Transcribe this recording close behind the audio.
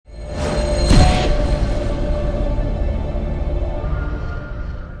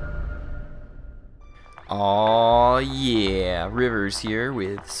Aw yeah, Rivers here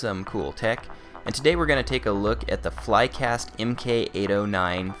with some cool tech, and today we're going to take a look at the Flycast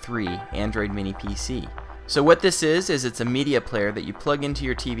MK809III Android mini PC. So what this is it's a media player that you plug into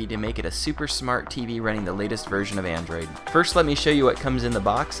your TV to make it a super smart TV running the latest version of Android. First let me show you what comes in the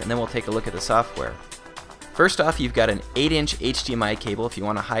box, and then we'll take a look at the software. First off, you've got an 8-inch HDMI cable if you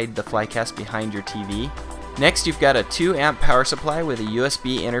want to hide the Flycast behind your TV. Next, you've got a 2 amp power supply with a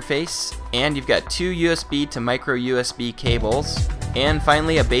USB interface, and you've got 2 USB to micro USB cables, and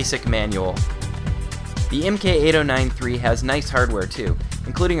finally a basic manual. The MK809III has nice hardware too,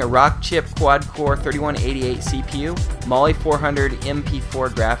 including a Rockchip quad-core 3188 CPU, Mali 400 MP4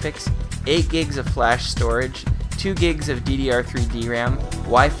 graphics, 8 gigs of flash storage, 2 gigs of DDR3 DRAM,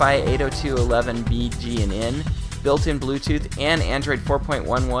 Wi-Fi 802.11b G and N, built-in Bluetooth, and Android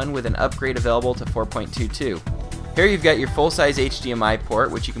 4.11 with an upgrade available to 4.22. Here you've got your full-size HDMI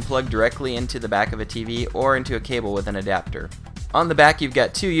port, which you can plug directly into the back of a TV or into a cable with an adapter. On the back you've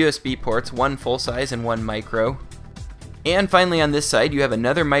got 2 USB ports, one full-size and one micro. And finally on this side you have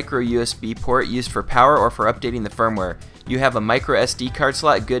another micro USB port used for power or for updating the firmware. You have a micro SD card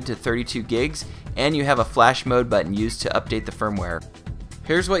slot good to 32 gigs, and you have a flash mode button used to update the firmware.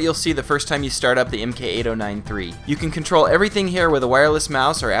 Here's what you'll see the first time you start up the MK809III. You can control everything here with a wireless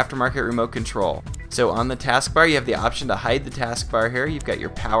mouse or aftermarket remote control. So on the taskbar you have the option to hide the taskbar here. You've got your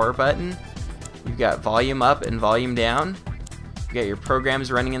power button, you've got volume up and volume down, you've got your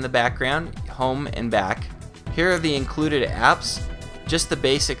programs running in the background, home and back. Here are the included apps, just the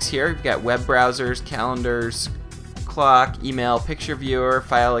basics here. You've got web browsers, calendars, clock, email, picture viewer,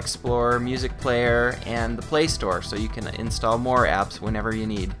 file explorer, music player, and the Play Store, so you can install more apps whenever you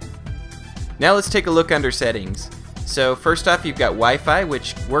need. Now let's take a look under settings. So first off you've got Wi-Fi,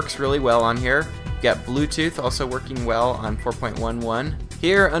 which works really well on here. You've got Bluetooth, also working well on 4.11.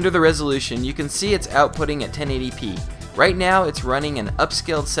 Here under the resolution you can see it's outputting at 1080p. Right now it's running an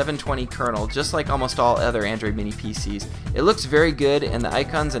upscaled 720 kernel, just like almost all other Android mini PCs. It looks very good and the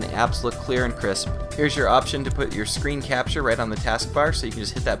icons and apps look clear and crisp. Here's your option to put your screen capture right on the taskbar, so you can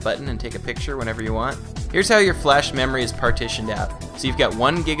just hit that button and take a picture whenever you want. Here's how your flash memory is partitioned out. So you've got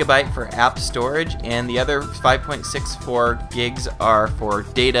 1 GB for app storage, and the other 5.64 gigs are for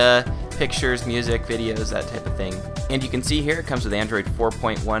data, pictures, music, videos, that type of thing. And you can see here it comes with Android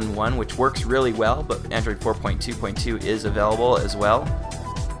 4.11, which works really well, but Android 4.2.2 is available as well.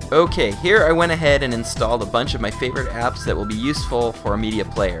 Okay, here I went ahead and installed a bunch of my favorite apps that will be useful for a media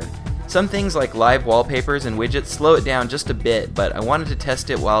player. Some things like live wallpapers and widgets slow it down just a bit, but I wanted to test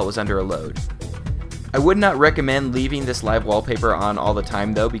it while it was under a load. I would not recommend leaving this live wallpaper on all the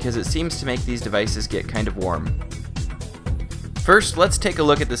time though, because it seems to make these devices get kind of warm. First, let's take a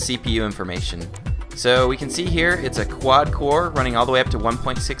look at the CPU information. So we can see here it's a quad core running all the way up to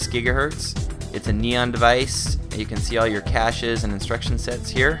 1.6 GHz. It's a Neon device. You can see all your caches and instruction sets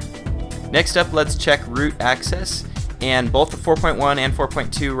here. Next up, let's check root access. And both the 4.1 and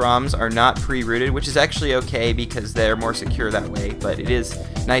 4.2 ROMs are not pre-rooted, which is actually okay because they're more secure that way, but it is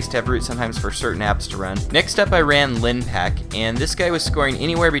nice to have root sometimes for certain apps to run. Next up I ran LinPack, and this guy was scoring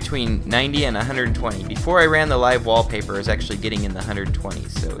anywhere between 90 and 120. Before I ran the live wallpaper, it was actually getting in the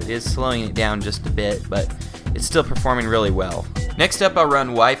 120s, so it is slowing it down just a bit, but it's still performing really well. Next up I'll run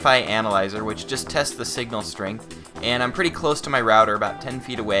Wi-Fi Analyzer, which just tests the signal strength, and I'm pretty close to my router, about 10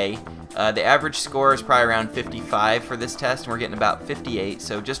 feet away. The average score is probably around 55 for this test, and we're getting about 58,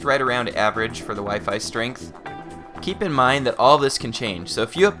 so just right around average for the Wi-Fi strength. Keep in mind that all this can change, so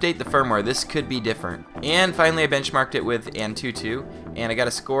if you update the firmware, this could be different. And finally I benchmarked it with Antutu, and I got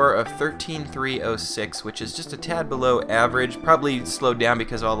a score of 13.306, which is just a tad below average, probably slowed down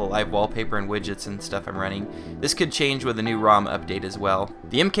because of all the live wallpaper and widgets and stuff I'm running. This could change with the new ROM update as well.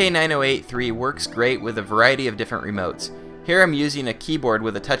 The MK908III works great with a variety of different remotes. Here I'm using a keyboard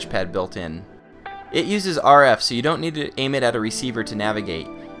with a touchpad built in. It uses RF, so you don't need to aim it at a receiver to navigate.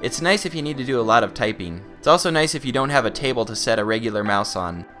 It's nice if you need to do a lot of typing. It's also nice if you don't have a table to set a regular mouse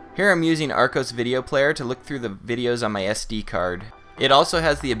on. Here I'm using Arcos Video Player to look through the videos on my SD card. It also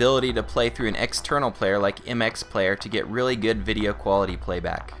has the ability to play through an external player like MX Player to get really good video quality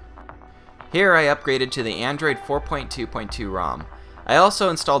playback. Here I upgraded to the Android 4.2.2 ROM. I also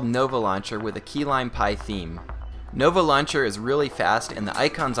installed Nova Launcher with a Keyline Pie theme. Nova Launcher is really fast and the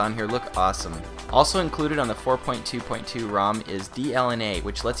icons on here look awesome. Also included on the 4.2.2 ROM is DLNA,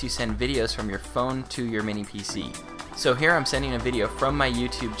 which lets you send videos from your phone to your mini PC. So here I'm sending a video from my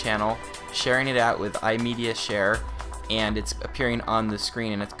YouTube channel, sharing it out with iMedia Share, and it's appearing on the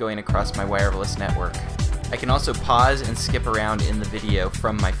screen and it's going across my wireless network. I can also pause and skip around in the video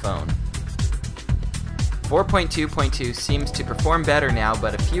from my phone. 4.2.2 seems to perform better now,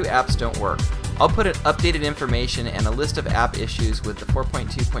 but a few apps don't work. I'll put updated information and a list of app issues with the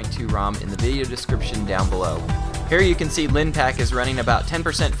 4.2.2 ROM in the video description down below. Here you can see LinPack is running about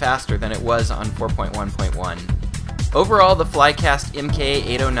 10% faster than it was on 4.1.1. Overall, the Flycast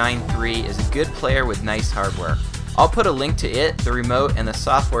MK809III is a good player with nice hardware. I'll put a link to it, the remote, and the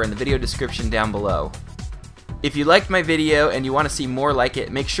software in the video description down below. If you liked my video and you want to see more like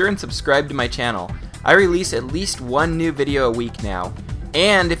it, make sure and subscribe to my channel. I release at least one new video a week now.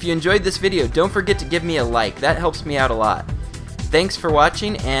 And if you enjoyed this video, don't forget to give me a like. That helps me out a lot. Thanks for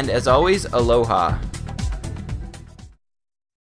watching, and as always, aloha.